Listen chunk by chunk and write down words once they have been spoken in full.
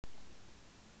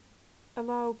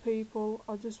Hello people,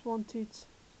 I just wanted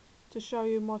to show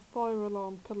you my fire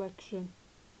alarm collection.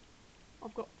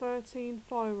 I've got 13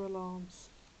 fire alarms.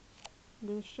 I'm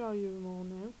going to show you them all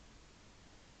now.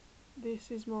 This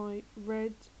is my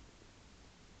red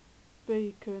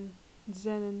beacon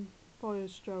xenon fire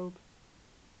strobe.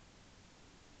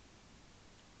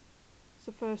 It's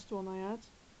the first one I had.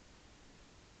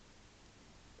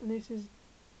 And this is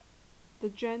the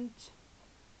Gent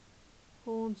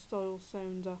horn style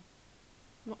sounder.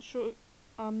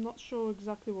 I'm not sure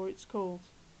exactly what it's called.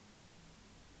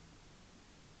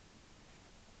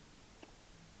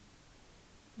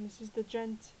 And this is the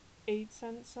Gent 8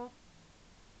 sensor.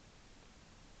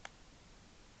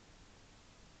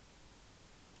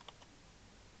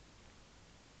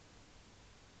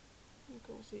 You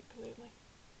can see it clearly.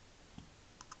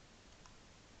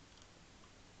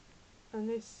 And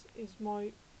this is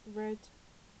my red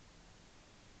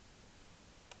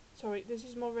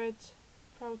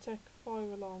Protec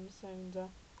fire alarm sounder.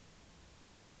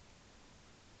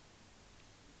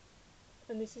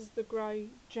 And this is the grey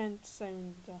Gent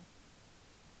sounder.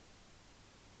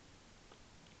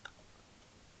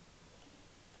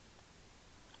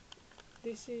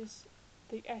 This is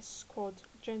the S Quad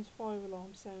Gent fire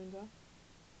alarm sounder,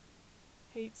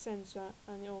 heat sensor,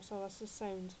 and it also has a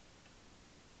sound.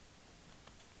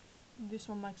 This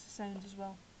one makes a sound as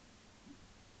well.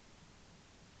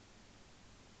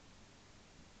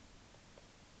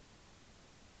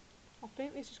 I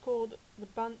think this is called the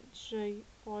Banshee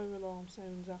fire alarm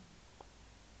sounder.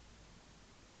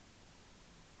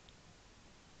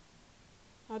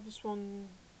 I had this one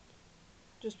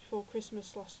just before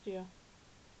Christmas last year.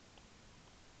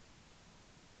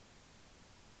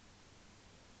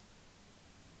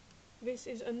 This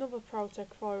is another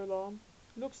Protec fire alarm.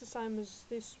 Looks the same as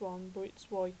this one, but it's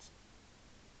white.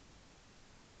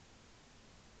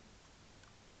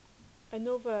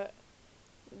 Another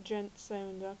Gent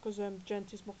sounder, because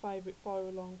Gent is my favourite fire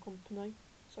alarm company,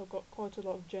 so I've got quite a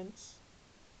lot of Gents.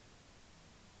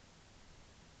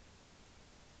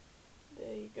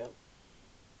 There you go.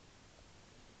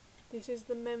 This is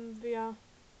the Memvia,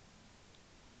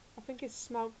 I think it's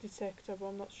smoke detector, but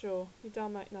I'm not sure. It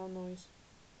don't make no noise.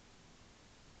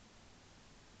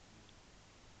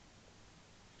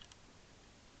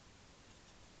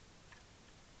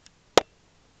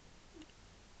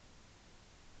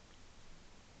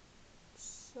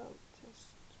 So, test.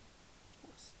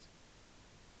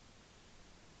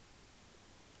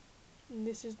 And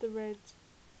this is the red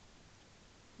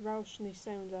Rauschni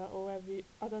sounder, or whatever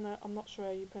I don't know, I'm not sure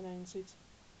how you pronounce it.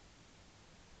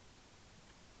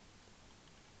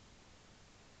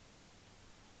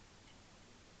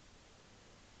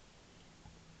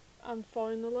 And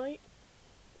finally,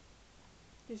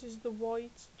 this is the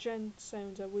white Gent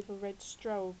sounder with a red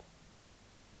strobe.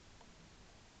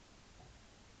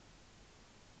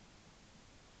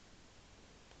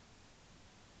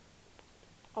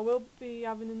 I will be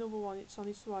having another one, it's on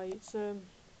its way. It's a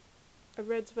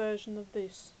red version of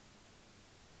this.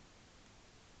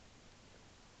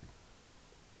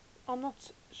 I'm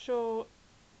not sure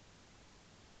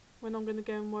when I'm going to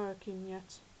go and working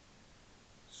yet.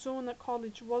 Someone at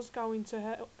college was going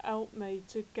to help me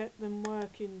to get them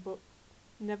working, but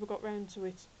never got round to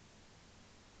it.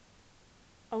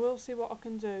 I will see what I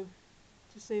can do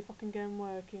to see if I can get them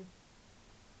working.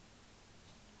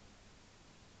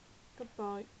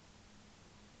 Goodbye.